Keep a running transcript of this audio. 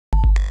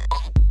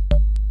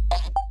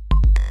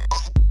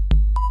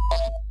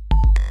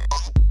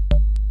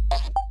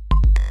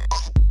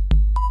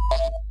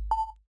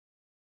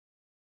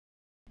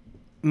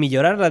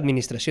Millorar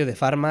l'administració de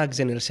fàrmacs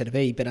en el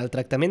cervell per al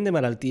tractament de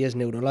malalties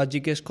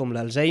neurològiques com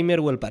l'Alzheimer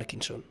o el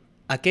Parkinson.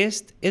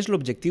 Aquest és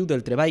l'objectiu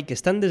del treball que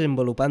estan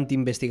desenvolupant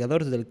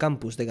investigadors del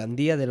Campus de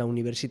Gandia de la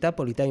Universitat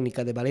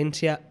Politècnica de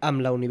València amb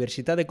la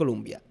Universitat de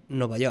Columbia,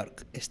 Nova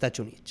York,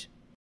 Estats Units.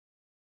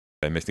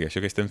 La investigació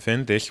que estem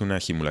fent és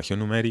una simulació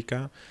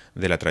numèrica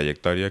de la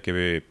trajectòria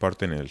que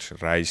porten els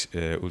raigs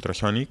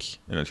ultrasònics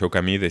en el seu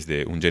camí des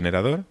d'un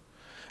generador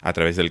a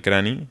través del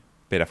crani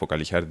per a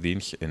focalitzar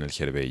dins en el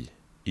cervell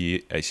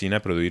i així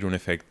produir un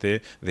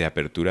efecte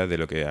d'apertura de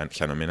lo que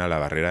s'anomena la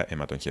barrera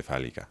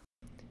hematoencefàlica.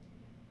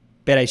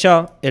 Per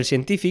això, els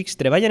científics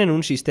treballen en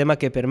un sistema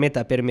que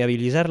permeta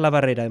permeabilitzar la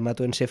barrera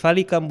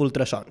hematoencefàlica amb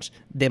ultrasons,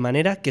 de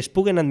manera que es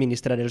puguen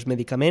administrar els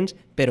medicaments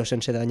però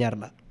sense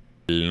danyar-la.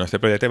 El nostre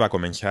projecte va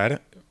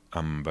començar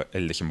amb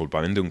el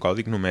desenvolupament d'un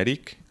còdic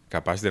numèric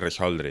capaç de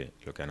resoldre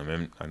el que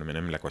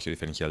anomenem l'equació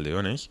diferencial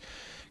d'ones,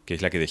 que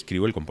és la que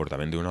descriu el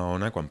comportament d'una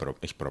ona quan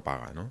es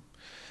propaga.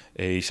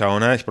 I aquesta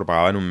ona es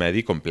propagava en un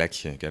medi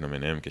complex, que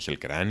anomenem, que és el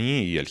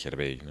crani i el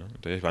cervell.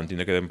 Llavors vam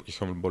tindre que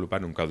desenvolupar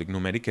un còdic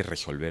numèric que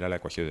resolvera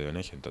l'equació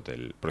d'ones en tot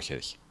el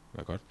procés.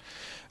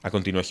 A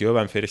continuació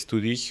vam fer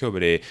estudis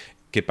sobre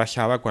què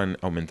passava quan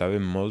augmentava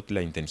molt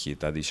la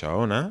intensitat d'aquesta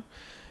ona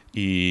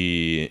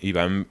i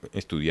vam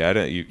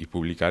estudiar i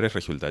publicar els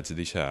resultats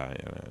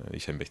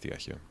d'aquesta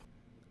investigació.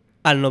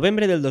 Al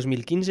novembre del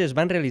 2015 es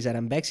van realitzar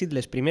amb èxit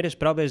les primeres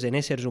proves en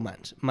éssers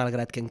humans,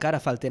 malgrat que encara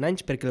falten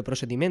anys perquè el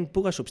procediment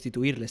puga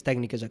substituir les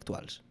tècniques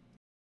actuals.